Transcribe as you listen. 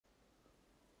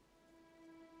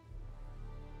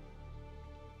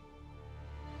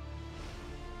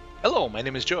Hello, my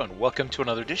name is Joe, and welcome to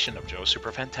another edition of Joe's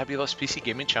Super Fantabulous PC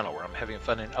Gaming Channel, where I'm having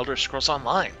fun in Elder Scrolls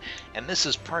Online. And this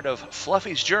is part of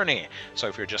Fluffy's Journey. So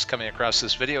if you're just coming across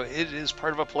this video, it is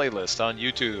part of a playlist on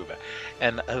YouTube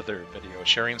and other video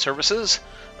sharing services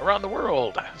around the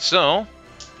world. So,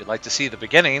 if you'd like to see the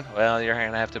beginning, well, you're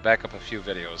going to have to back up a few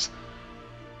videos.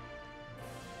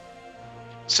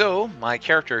 So, my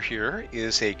character here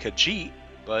is a Khajiit,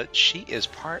 but she is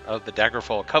part of the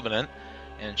Daggerfall Covenant,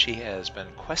 and she has been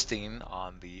questing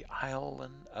on the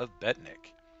island of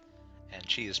Betnikh. And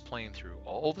she is playing through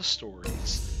all the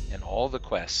stories and all the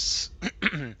quests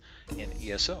in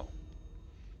ESO.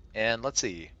 And let's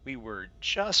see, we were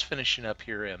just finishing up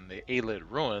here in the Aelid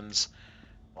ruins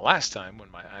the last time when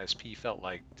my ISP felt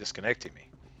like disconnecting me.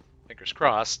 Fingers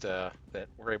crossed that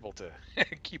we're able to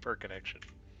keep our connection,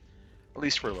 at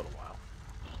least for a little while.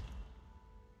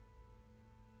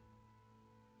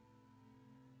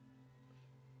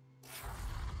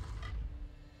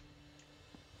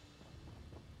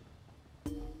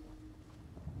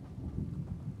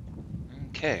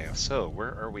 Okay, so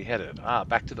where are we headed?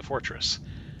 Back to the fortress.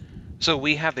 So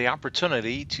we have the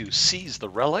opportunity to seize the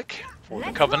relic for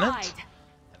the Covenant,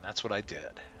 and that's what I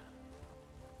did.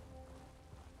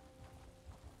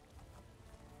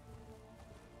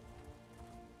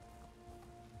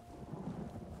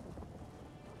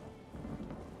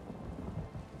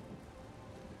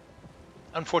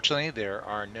 Unfortunately, there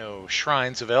are no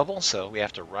shrines available, so we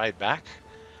have to ride back,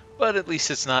 but at least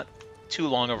it's not too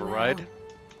long of a ride.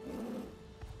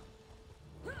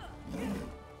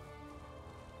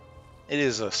 It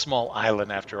is a small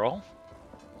island after all.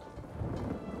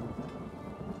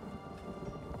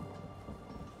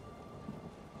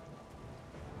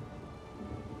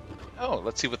 Oh,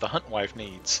 let's see what the hunt wife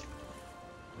needs.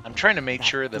 I'm trying to make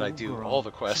sure that I do all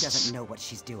the quests. She doesn't know what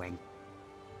she's doing.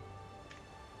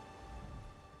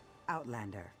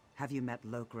 Outlander, have you met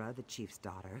Lokra, the chief's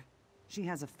daughter? She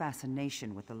has a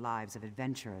fascination with the lives of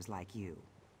adventurers like you.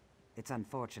 It's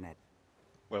unfortunate.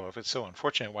 Well, if it's so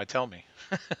unfortunate, why tell me?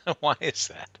 Why is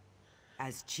that?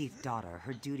 As chief daughter,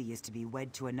 her duty is to be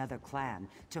wed to another clan,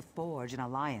 to forge an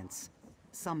alliance.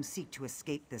 Some seek to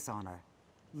escape this honor.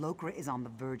 Lokra is on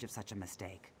the verge of such a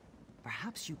mistake.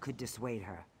 Perhaps you could dissuade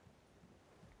her.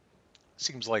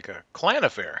 Seems like a clan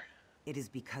affair. It is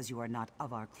because you are not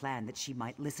of our clan that she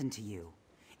might listen to you.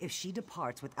 If she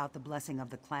departs without the blessing of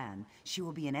the clan, she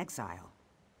will be in exile.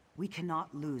 We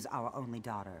cannot lose our only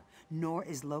daughter, nor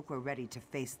is Lokra ready to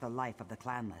face the life of the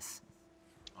clanless.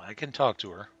 I can talk to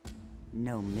her.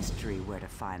 No mystery where to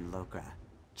find Lokra.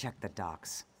 Check the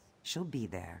docks. She'll be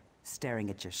there, staring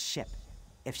at your ship,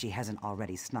 if she hasn't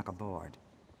already snuck aboard.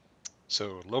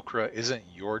 So Lokra isn't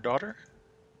your daughter?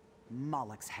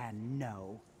 Moloch's hand,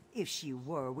 no. If she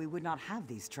were, we would not have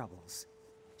these troubles.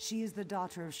 She is the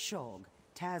daughter of Shulg,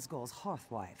 Tazgol's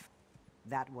hearthwife.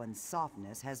 That one's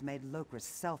softness has made Lokra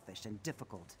selfish and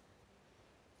difficult.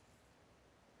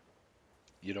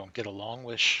 You don't get along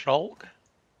with Shulg?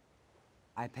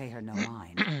 I pay her no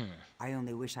mind. I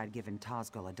only wish I'd given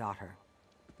Tazgol a daughter.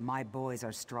 My boys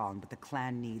are strong, but the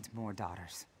clan needs more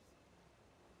daughters.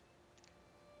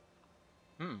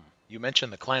 You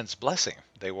mentioned the clan's blessing.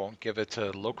 They won't give it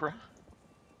to Lokra?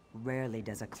 Rarely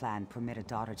does a clan permit a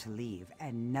daughter to leave,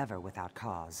 and never without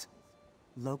cause.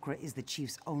 Lokra is the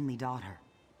chief's only daughter.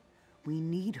 We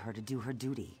need her to do her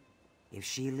duty. If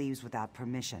she leaves without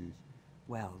permission,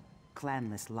 well,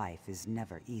 clanless life is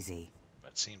never easy.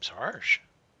 That seems harsh.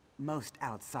 Most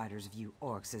outsiders view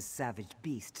orcs as savage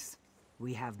beasts.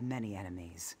 We have many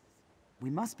enemies. We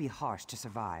must be harsh to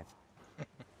survive.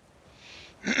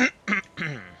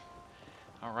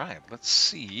 Alright, let's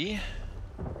see.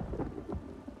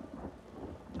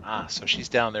 So she's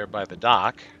down there by the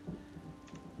dock.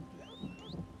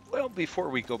 Well, before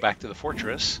we go back to the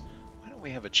fortress, why don't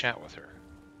we have a chat with her?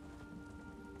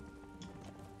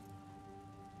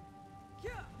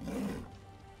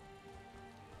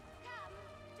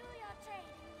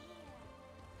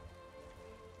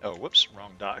 Oh, whoops,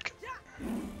 wrong dock.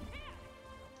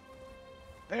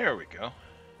 There we go.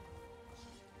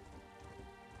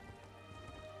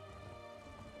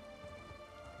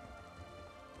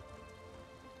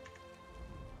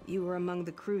 You were among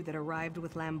the crew that arrived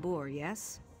with Lambour,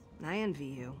 yes? I envy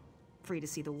you. Free to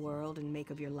see the world and make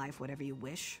of your life whatever you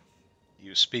wish.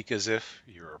 You speak as if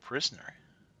you're a prisoner.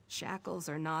 Shackles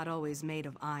are not always made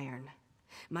of iron.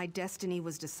 My destiny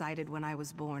was decided when I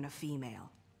was born a female.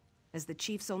 As the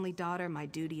chief's only daughter, my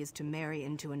duty is to marry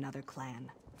into another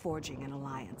clan, forging an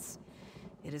alliance.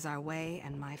 It is our way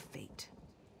and my fate.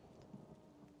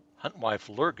 Huntwife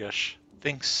Lurgish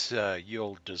thinks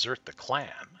you'll desert the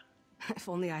clan. If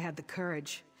only I had the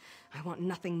courage. I want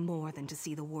nothing more than to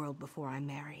see the world before I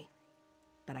marry.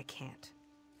 But I can't.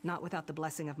 Not without the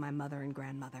blessing of my mother and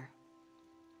grandmother.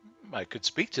 I could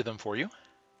speak to them for you.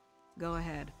 Go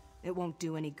ahead. It won't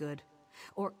do any good.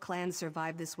 Orc clans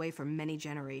survive this way for many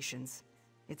generations.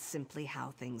 It's simply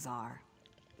how things are.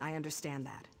 I understand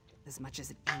that, as much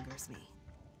as it angers me.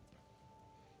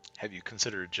 Have you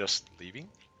considered just leaving?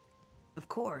 Of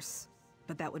course,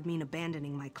 but that would mean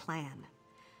abandoning my clan.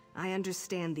 I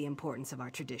understand the importance of our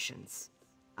traditions.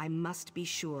 I must be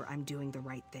sure I'm doing the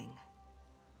right thing.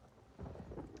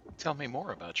 Tell me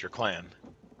more about your clan.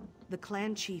 The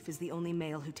clan chief is the only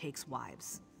male who takes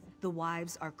wives. The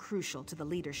wives are crucial to the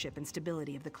leadership and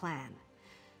stability of the clan.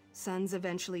 Sons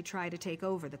eventually try to take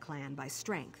over the clan by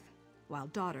strength, while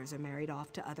daughters are married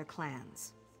off to other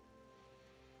clans.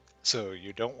 So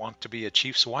you don't want to be a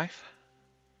chief's wife?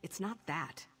 It's not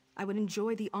that. I would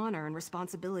enjoy the honor and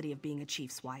responsibility of being a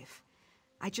chief's wife.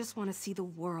 I just want to see the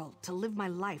world, to live my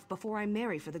life before I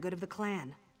marry for the good of the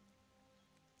clan.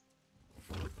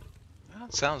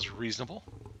 That sounds reasonable.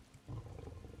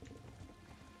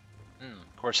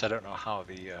 Of course, I don't know how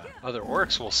the other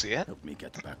orcs will see it. Help me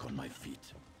get back on my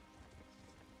feet.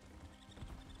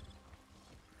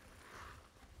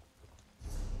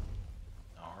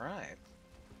 All right.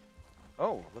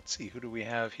 Oh, let's see. Who do we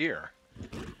have here?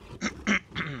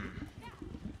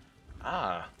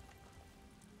 Ah.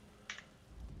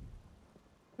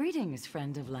 Greetings,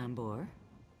 friend of Lambor.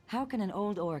 How can an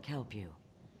old orc help you?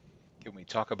 Can we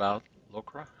talk about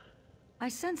Lokra? I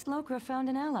sensed Lokra found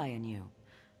an ally in you.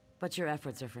 But your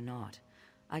efforts are for naught.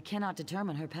 I cannot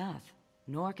determine her path,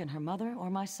 nor can her mother or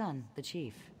my son, the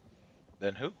chief.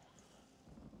 Then who?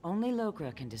 Only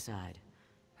Lokra can decide.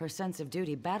 Her sense of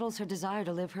duty battles her desire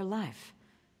to live her life.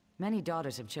 Many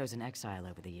daughters have chosen exile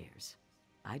over the years.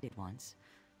 I did once.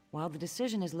 While the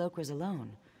decision is Lokra's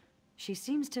alone, she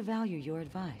seems to value your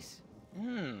advice.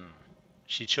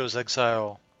 She chose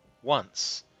exile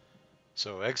once.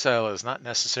 So exile is not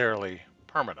necessarily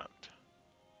permanent.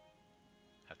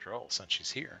 After all, since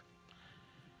she's here.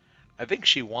 I think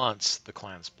she wants the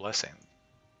clan's blessing.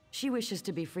 She wishes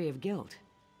to be free of guilt.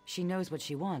 She knows what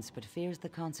she wants, but fears the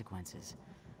consequences.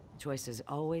 Choices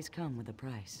always come with a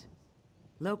price.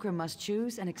 Lokra must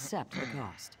choose and accept the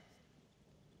cost.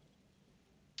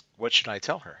 What should I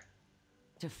tell her?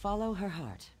 To follow her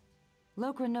heart.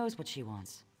 Lokra knows what she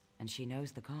wants, and she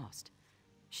knows the cost.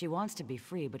 She wants to be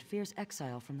free, but fears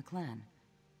exile from the clan.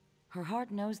 Her heart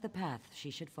knows the path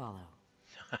she should follow.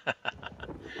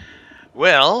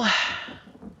 Well,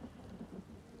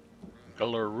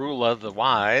 Galurula the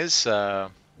Wise,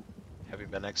 having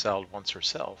been exiled once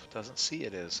herself, doesn't see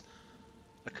it as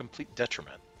a complete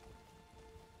detriment.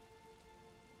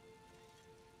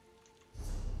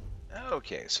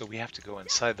 Okay, so we have to go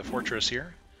inside the fortress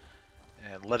here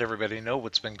and let everybody know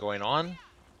what's been going on.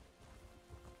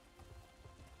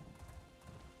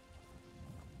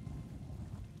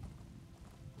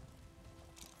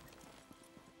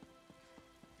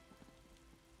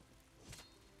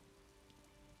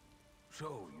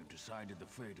 So, you decided the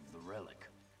fate of the relic.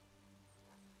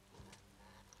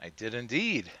 I did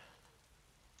indeed.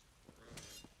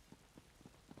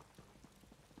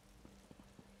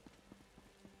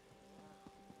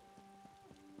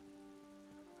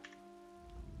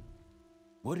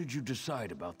 What did you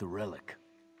decide about the relic?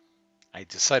 I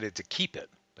decided to keep it.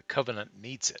 The Covenant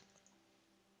needs it.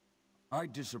 I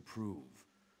disapprove.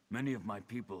 Many of my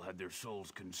people had their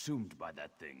souls consumed by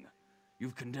that thing.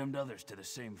 You've condemned others to the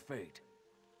same fate.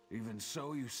 Even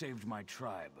so, you saved my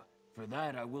tribe. For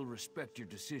that, I will respect your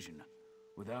decision.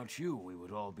 Without you, we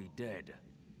would all be dead.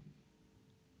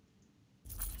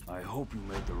 I hope you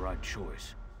made the right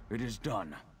choice. It is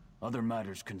done. Other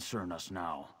matters concern us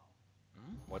now.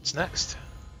 What's next?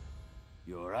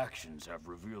 Your actions have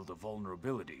revealed a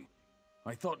vulnerability.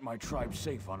 I thought my tribe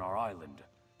safe on our island.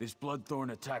 This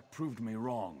Bloodthorn attack proved me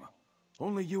wrong.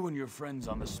 Only you and your friends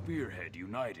on the Spearhead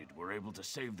united were able to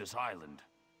save this island.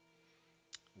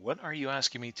 What are you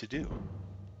asking me to do?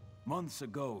 Months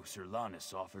ago, Sir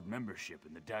Lannis offered membership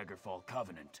in the Daggerfall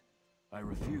Covenant. I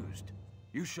refused.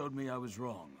 You showed me I was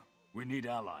wrong. We need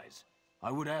allies.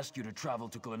 I would ask you to travel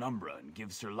to Glenumbra and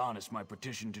give Sir Lannis my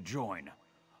petition to join.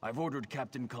 I've ordered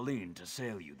Captain Colleen to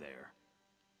sail you there.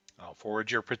 I'll forward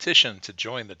your petition to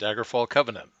join the Daggerfall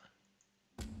Covenant.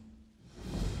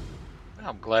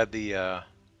 I'm glad the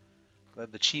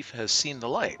chief has seen the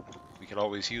light. We could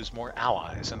always use more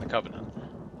allies in the Covenant.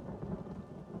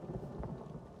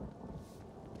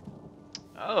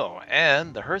 Oh,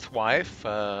 and the Hearthwife,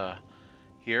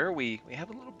 here we have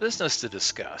a little business to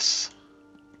discuss.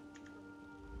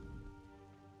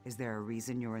 Is there a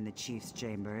reason you're in the chief's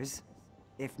chambers?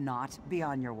 If not, be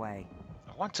on your way.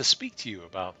 I want to speak to you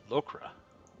about Lokra.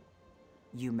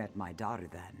 You met my daughter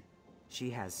then. She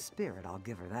has spirit, I'll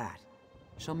give her that.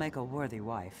 She'll make a worthy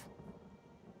wife.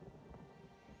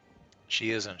 She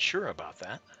isn't sure about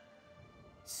that.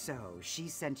 So, she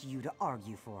sent you to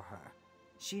argue for her.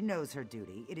 She knows her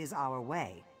duty. It is our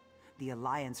way. The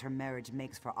alliance her marriage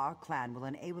makes for our clan will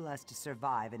enable us to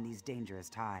survive in these dangerous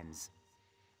times.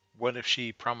 What if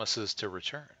she promises to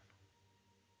return?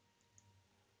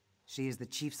 She is the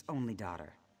chief's only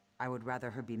daughter. I would rather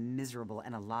her be miserable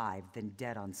and alive than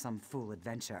dead on some fool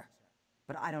adventure.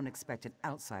 But I don't expect an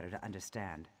outsider to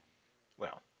understand.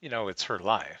 Well, it's her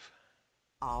life.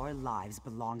 Our lives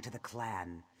belong to the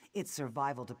clan. Its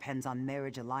survival depends on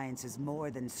marriage alliances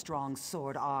more than strong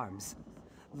sword arms.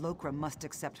 Lokra must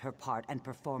accept her part and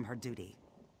perform her duty.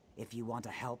 If you want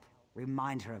to help,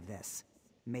 remind her of this.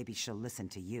 Maybe she'll listen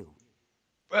to you.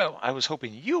 Well, I was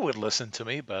hoping you would listen to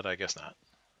me, but I guess not.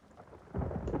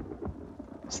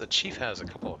 So the chief has a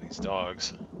couple of these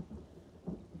dogs.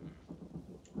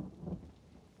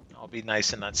 I'll be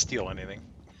nice and not steal anything.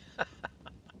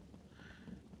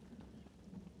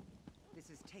 This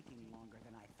is taking longer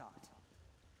than I thought.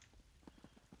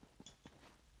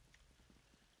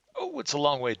 Oh, it's a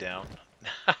long way down.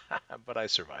 But I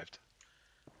survived.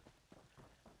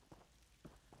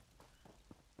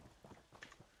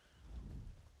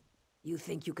 You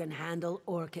think you can handle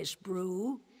orcish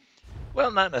brew? Well,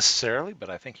 not necessarily, but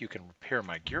I think you can repair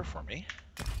my gear for me.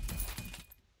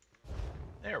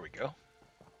 There we go.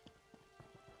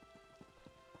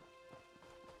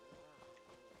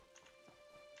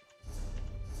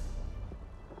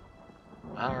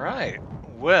 All right.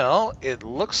 Well, it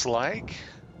looks like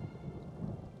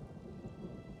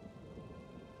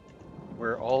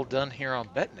we're all done here on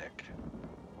Betnikh.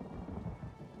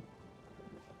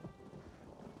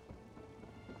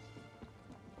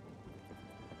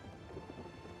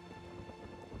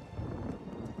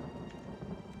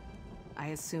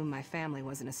 I assume my family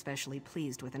wasn't especially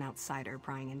pleased with an outsider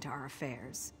prying into our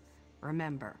affairs.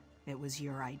 Remember, it was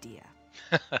your idea.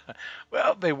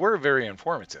 Well, they were very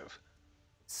informative.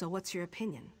 So what's your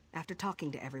opinion, after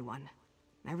talking to everyone?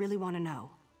 I really want to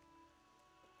know.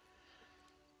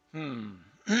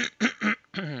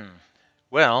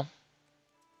 Well,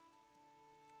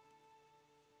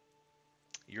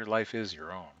 your life is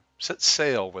your own. Set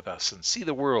sail with us and see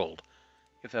the world,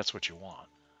 if that's what you want.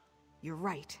 You're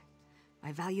right.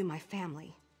 I value my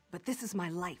family, but this is my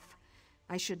life.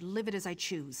 I should live it as I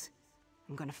choose.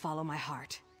 I'm gonna follow my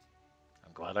heart.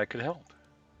 I'm glad I could help.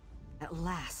 At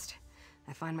last,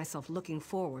 I find myself looking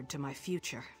forward to my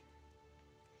future.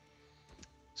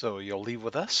 So you'll leave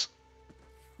with us?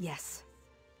 Yes.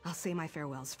 I'll say my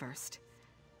farewells first.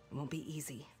 It won't be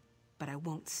easy, but I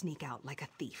won't sneak out like a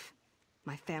thief.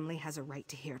 My family has a right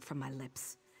to hear it from my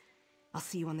lips. I'll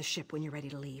see you on the ship when you're ready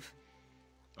to leave.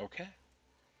 Okay.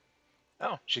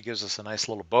 Oh, she gives us a nice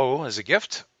little bow as a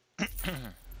gift.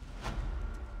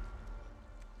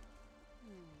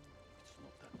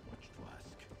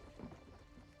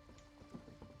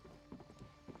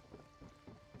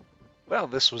 Well,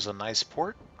 this was a nice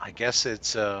port. I guess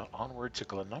it's onward to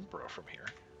Glenumbra from here.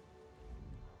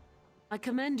 I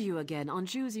commend you again on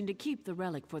choosing to keep the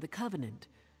relic for the Covenant.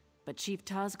 But Chief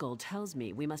Tazgol tells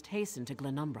me we must hasten to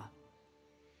Glenumbra.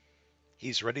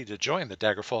 He's ready to join the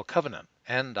Daggerfall Covenant,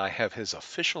 and I have his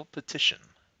official petition.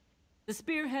 The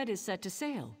spearhead is set to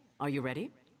sail. Are you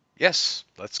ready? Yes,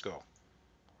 let's go.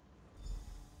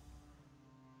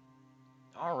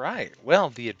 All right.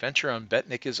 Well, the adventure on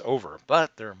Betnikh is over,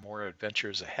 but there are more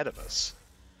adventures ahead of us.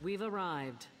 We've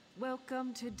arrived.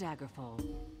 Welcome to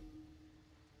Daggerfall.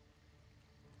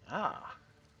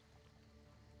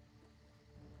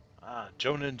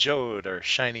 Joan and Jode are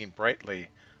shining brightly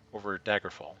over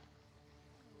Daggerfall.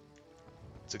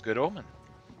 It's a good omen.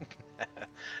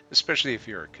 Especially if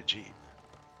you're a Khajiit.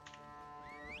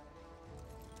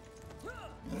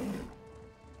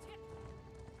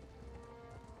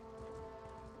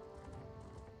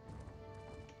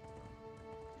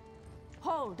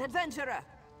 Hold, adventurer!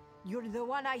 You're the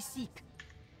one I seek.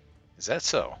 Is that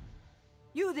so?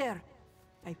 You there!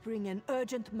 I bring an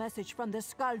urgent message from the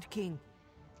Skald King.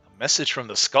 A message from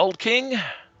the Skald King?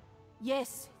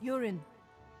 Yes, Urin,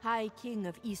 High King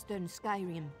of Eastern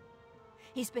Skyrim.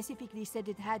 He specifically said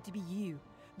it had to be you,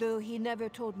 though he never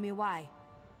told me why.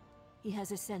 He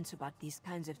has a sense about these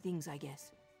kinds of things, I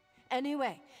guess.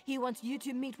 Anyway, he wants you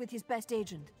to meet with his best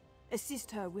agent.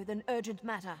 Assist her with an urgent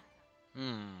matter.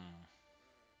 An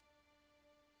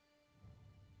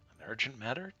urgent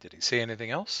matter? Did he say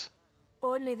anything else?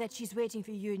 Only that she's waiting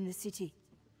for you in the city,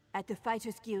 at the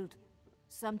Fighters Guild.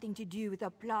 Something to do with a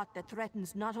plot that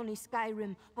threatens not only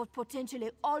Skyrim, but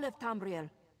potentially all of Tamriel.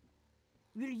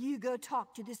 Will you go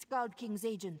talk to the Skald King's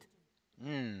agent?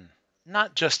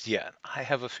 Not just yet. I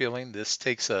have a feeling this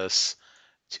takes us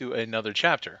to another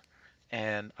chapter,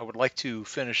 and I would like to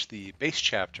finish the base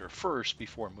chapter first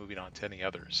before moving on to any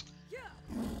others.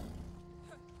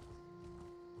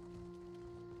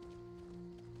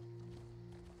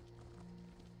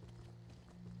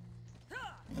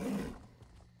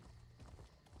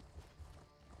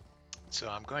 So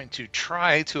I'm going to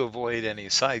try to avoid any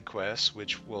side quests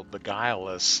which will beguile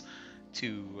us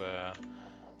to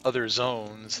other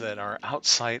zones that are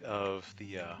outside of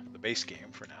the base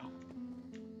game for now.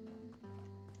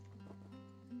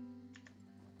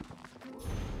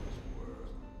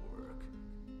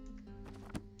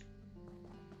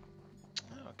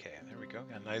 Okay, there we go.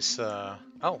 Got a nice.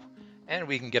 Oh, and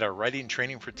we can get our writing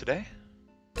training for today.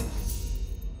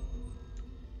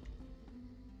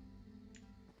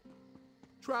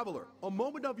 Traveler, a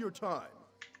moment of your time.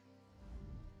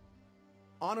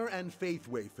 Honor and faith,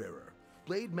 wayfarer.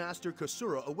 Blade Master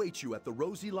Kasura awaits you at the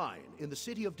Rosy Lion in the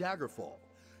city of Daggerfall.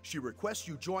 She requests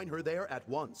you join her there at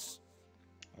once.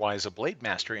 Why is a Blade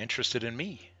Master interested in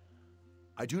me?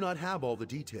 I do not have all the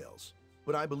details,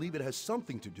 but I believe it has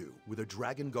something to do with a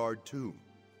Dragon Guard tomb.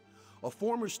 A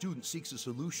former student seeks a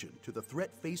solution to the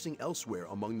threat facing elsewhere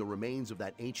among the remains of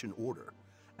that ancient order,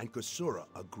 and Kasura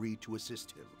agreed to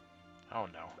assist him. Oh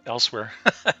no, elsewhere.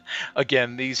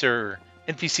 Again, these are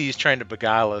NPCs trying to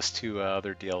beguile us to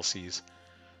other DLCs.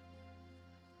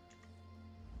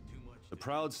 The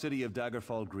proud city of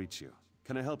Daggerfall greets you.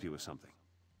 Can I help you with something?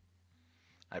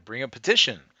 I bring a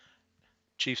petition.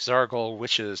 Chief Zargol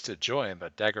wishes to join the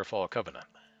Daggerfall Covenant.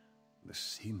 The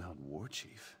Seamount War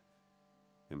Chief?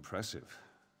 Impressive.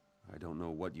 I don't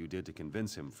know what you did to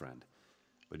convince him, friend.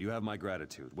 But you have my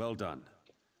gratitude. Well done.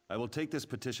 I will take this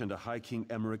petition to High King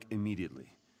Emmerich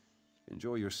immediately.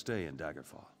 Enjoy your stay in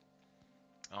Daggerfall.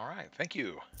 All right, thank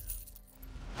you.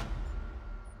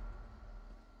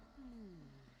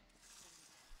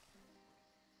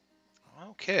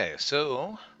 Okay,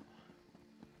 so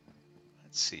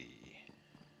let's see.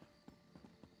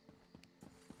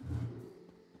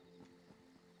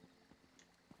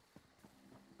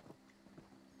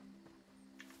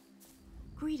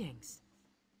 Greetings.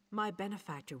 My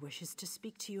benefactor wishes to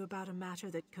speak to you about a matter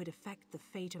that could affect the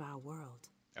fate of our world.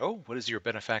 Oh, what does your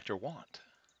benefactor want?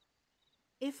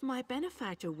 If my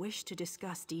benefactor wished to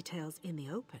discuss details in the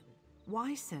open,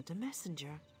 why send a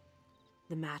messenger?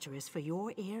 The matter is for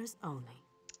your ears only.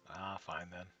 Ah, fine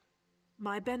then.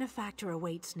 My benefactor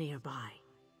awaits nearby.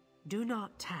 Do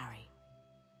not tarry.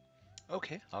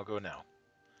 Okay, I'll go now.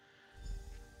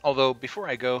 Although, before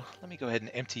I go, let me go ahead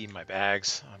and empty my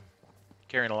bags. I'm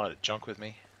carrying a lot of junk with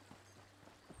me.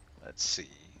 Let's see.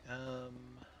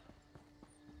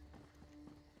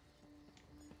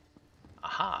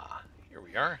 Aha! Here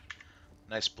we are.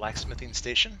 Nice blacksmithing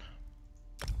station.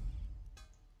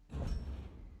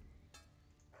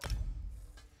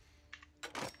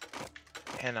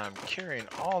 And I'm carrying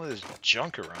all this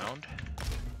junk around.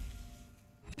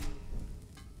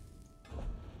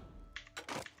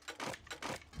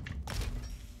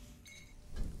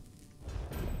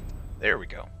 There we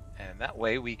go. And that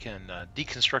way we can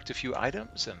deconstruct a few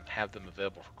items and have them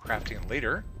available for crafting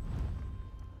later.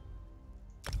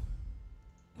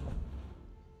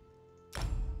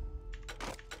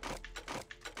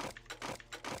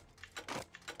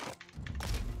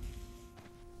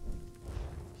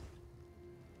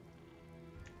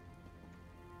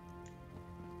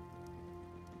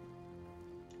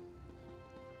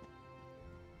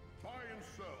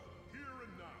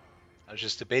 I was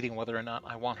just debating whether or not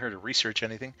I want her to research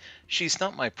anything. She's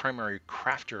not my primary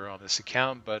crafter on this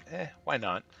account, but why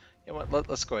not? You know what,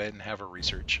 let's go ahead and have her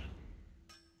research.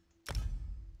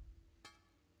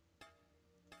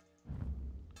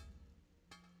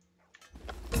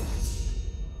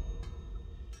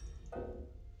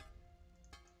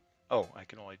 Oh, I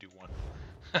can only do one.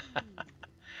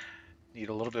 Need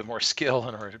a little bit more skill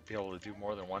in order to be able to do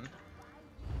more than one.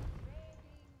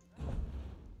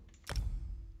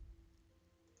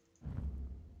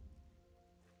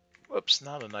 Whoops,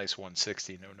 not a nice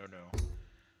 160. No, no, no.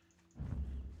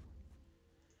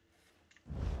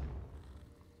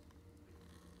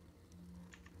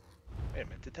 Wait a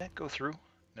minute, did that go through?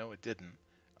 No, it didn't.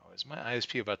 Oh, is my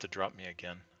ISP about to drop me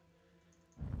again?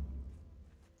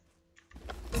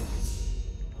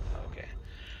 Okay.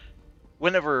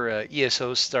 Whenever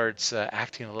ESO starts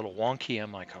acting a little wonky,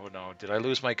 I'm like, oh no, did I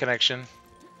lose my connection?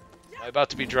 Am I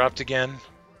about to be dropped again?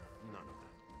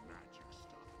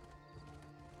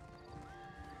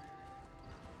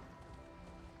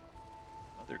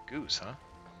 goose, huh?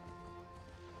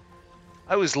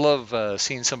 I always love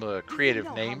seeing some of the creative you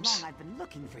know names. How long I've been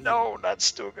looking for No, you. not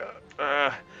Stuga.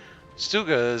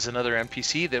 Stuga is another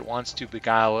NPC that wants to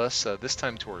beguile us, this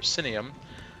time to Orsinium.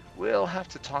 We'll have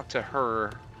to talk to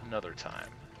her another time.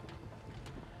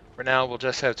 For now, we'll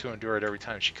just have to endure it every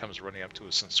time she comes running up to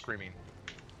us and screaming.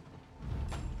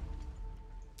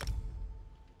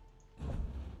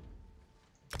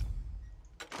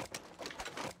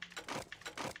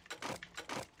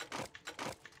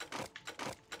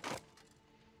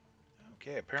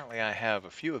 Okay, apparently I have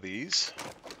a few of these.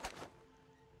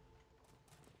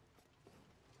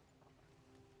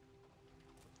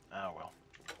 Oh well.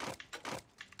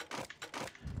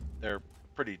 They're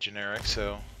pretty generic,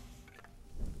 so...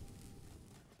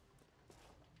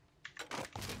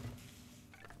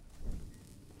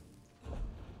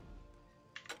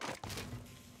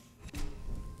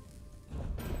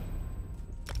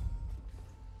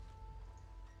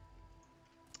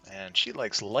 And she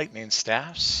likes lightning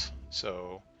staffs,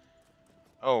 so...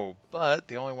 Oh, but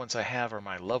the only ones I have are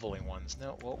my leveling ones.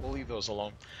 No, we'll leave those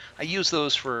alone. I use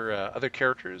those for other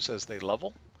characters as they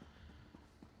level.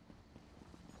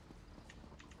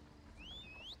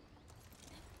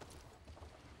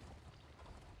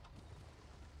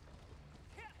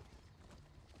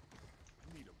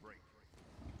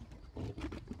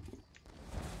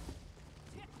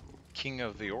 King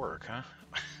of the Orc, huh?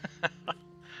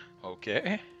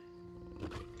 Okay.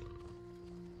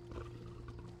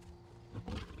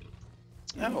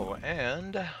 Oh,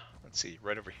 and let's see,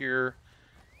 right over here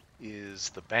is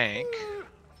the bank.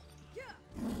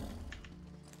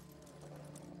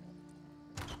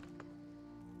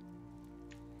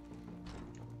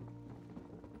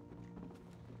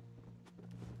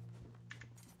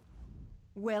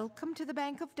 Welcome to the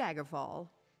Bank of Daggerfall.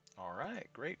 All right,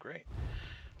 great, great.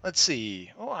 Let's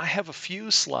see. Oh, I have a few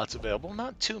slots available.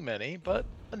 Not too many, but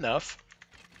enough.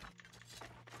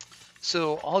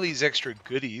 So all these extra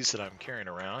goodies that I'm carrying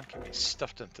around can be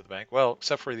stuffed into the bank. Well,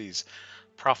 except for these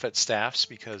prophet staffs,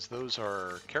 because those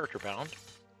are character bound.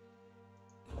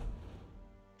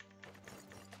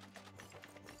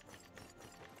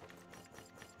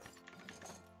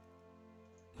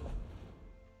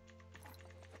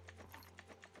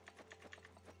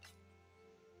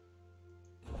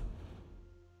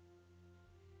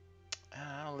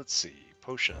 Let's see.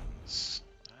 Potions.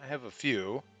 I have a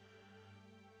few.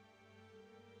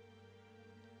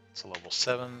 It's a level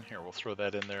 7. Here, we'll throw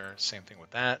that in there. Same thing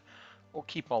with that. We'll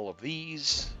keep all of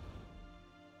these.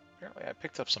 Apparently I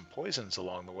picked up some poisons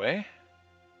along the way.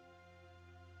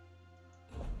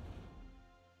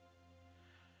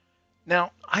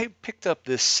 Now, I picked up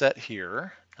this set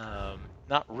here,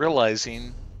 not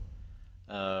realizing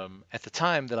at the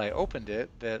time that I opened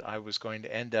it that I was going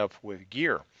to end up with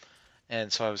gear. And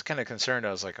so I was kind of concerned.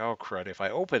 I was like, oh crud, if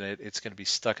I open it, it's going to be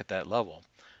stuck at that level.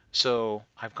 So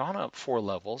I've gone up 4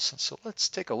 levels, so let's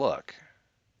take a look.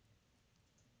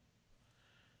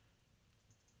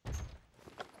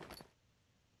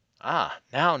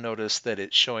 Now notice that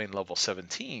it's showing level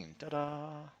 17. Ta-da!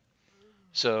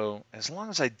 So as long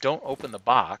as I don't open the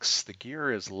box, the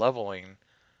gear is leveling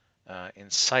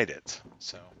inside it.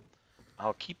 So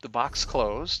I'll keep the box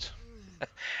closed.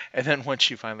 And then when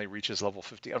she finally reaches level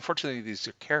 50, unfortunately these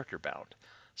are character bound,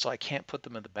 so I can't put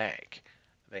them in the bank.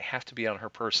 They have to be on her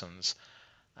persons,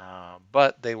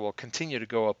 but they will continue to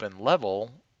go up in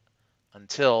level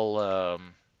until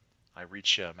I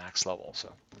reach max level.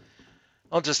 So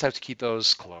I'll just have to keep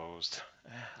those closed.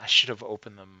 I should have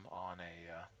opened them on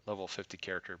a level 50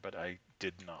 character, but I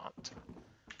did not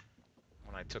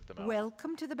when I took them out.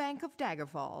 Welcome to the Bank of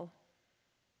Daggerfall.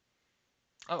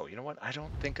 Oh, you know what? I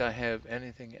don't think I have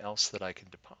anything else that I can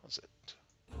deposit.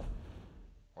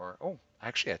 Or, oh,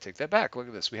 actually, I take that back. Look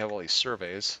at this. We have all these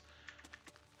surveys.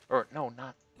 Or, no,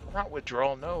 not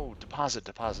withdrawal. No, deposit.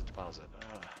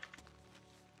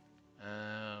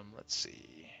 Let's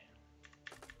see.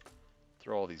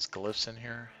 Throw all these glyphs in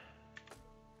here.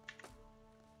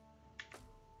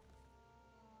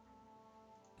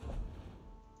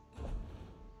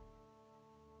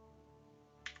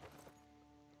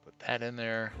 Put that in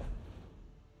there.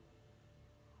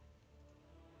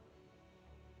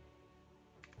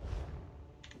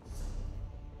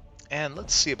 And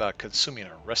let's see about consuming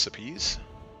our recipes.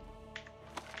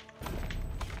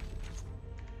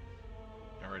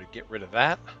 In order to get rid of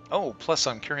that. Oh, plus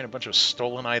I'm carrying a bunch of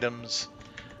stolen items.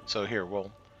 So here,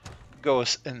 we'll go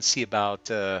and see about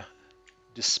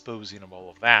disposing of all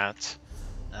of that.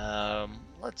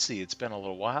 Let's see, it's been a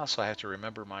little while, so I have to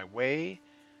remember my way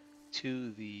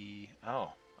to the...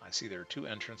 Oh, I see there are 2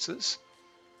 entrances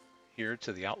here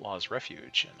to the Outlaw's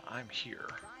Refuge, and I'm here.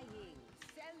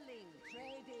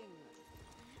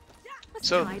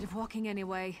 So Tired of walking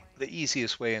anyway. the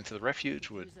easiest way into the refuge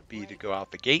would be to go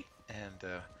out the gate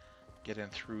and get in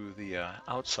through the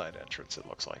outside entrance, it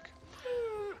looks like.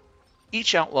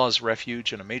 Each outlaw's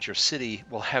refuge in a major city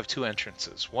will have two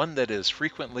entrances, one that is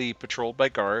frequently patrolled by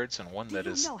guards and one that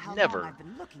is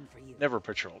never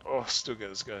patrolled. Oh,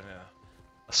 Stuga is going to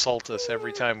assault us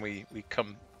every time we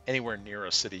come anywhere near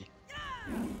a city.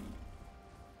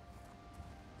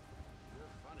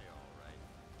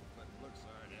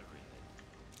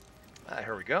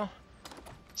 Here we go.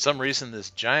 Some reason this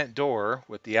giant door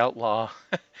with the outlaw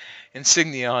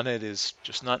insignia on it is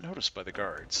just not noticed by the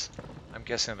guards. I'm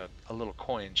guessing a little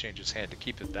coin changes hand to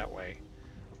keep it that way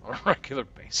on a regular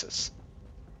basis.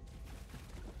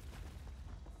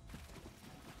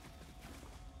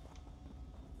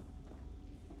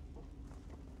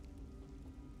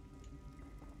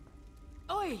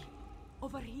 Oi!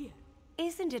 Over here.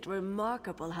 Isn't it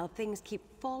remarkable how things keep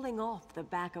falling off the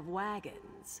back of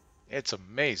wagons? It's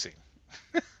amazing.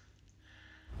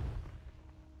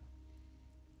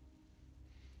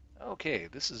 Okay,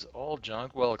 this is all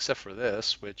junk. Well, except for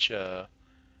this, which, oh,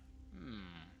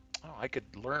 I could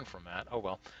learn from that. Oh,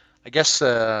 well. I guess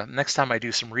next time I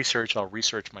do some research, I'll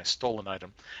research my stolen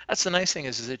item. That's the nice thing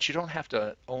is that you don't have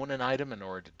to own an item in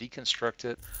order to deconstruct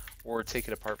it or take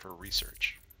it apart for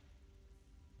research.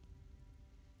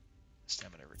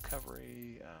 Stamina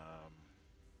recovery,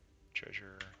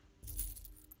 treasure.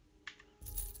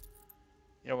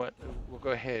 You know what? We'll go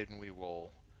ahead and we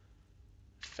will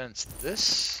fence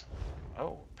this.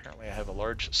 Oh, apparently I have a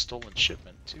large stolen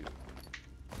shipment too.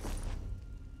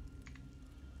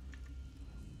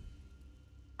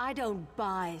 I don't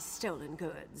buy stolen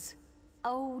goods.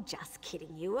 Oh, just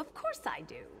kidding you. Of course I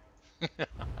do.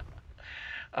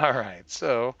 Alright,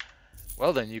 so,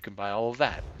 well then you can buy all of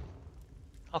that.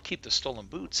 I'll keep the stolen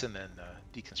boots and then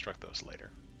deconstruct those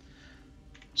later.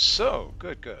 So,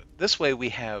 good. This way we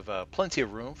have plenty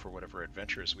of room for whatever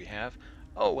adventures we have.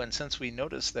 Oh, and since we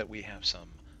noticed that we have some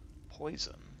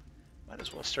poison, might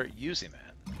as well start using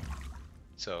that.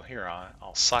 So here,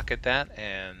 I'll socket that,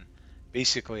 and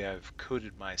basically I've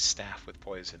coated my staff with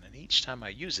poison, and each time I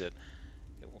use it,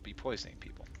 it will be poisoning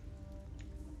people.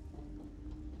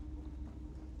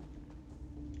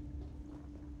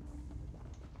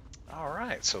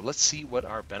 Alright, so let's see what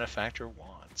our benefactor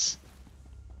wants.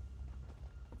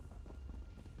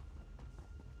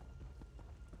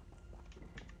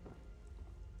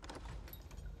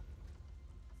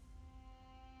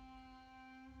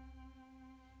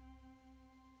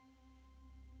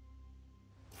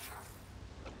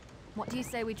 What do you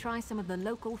say we try some of the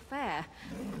local fare?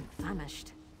 I'm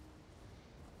famished.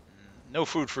 No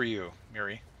food for you,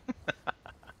 Miri.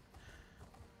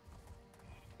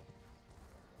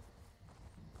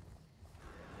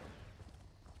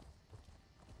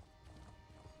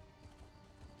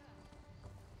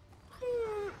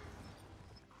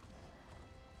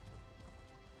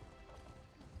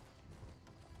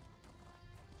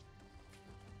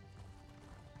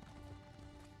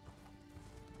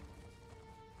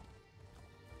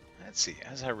 Let's see,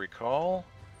 as I recall,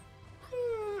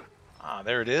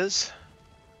 there it is.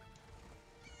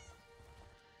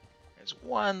 There's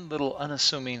one little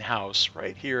unassuming house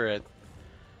right here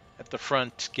at the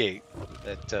front gate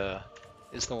that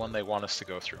is the one they want us to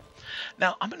go through.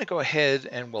 Now, I'm going to go ahead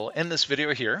and we'll end this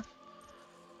video here.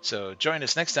 So join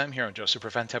us next time here on Joe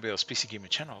Super Fantabulous PC Gaming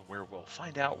Channel, where we'll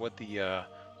find out what the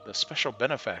special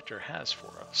benefactor has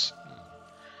for us.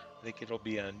 I think it'll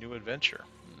be a new adventure.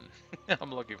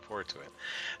 I'm looking forward to it.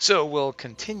 So we'll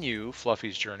continue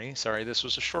Fluffy's journey. Sorry, this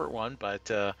was a short one, but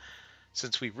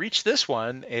since we reached this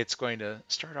one, it's going to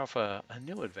start off a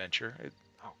new adventure.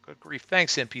 Oh, good grief.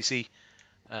 Thanks, NPC.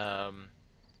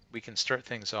 We can start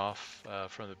things off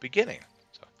from the beginning.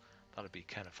 So I thought it'd be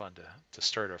kind of fun to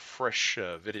start a fresh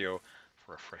video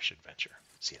for a fresh adventure.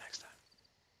 See you next time.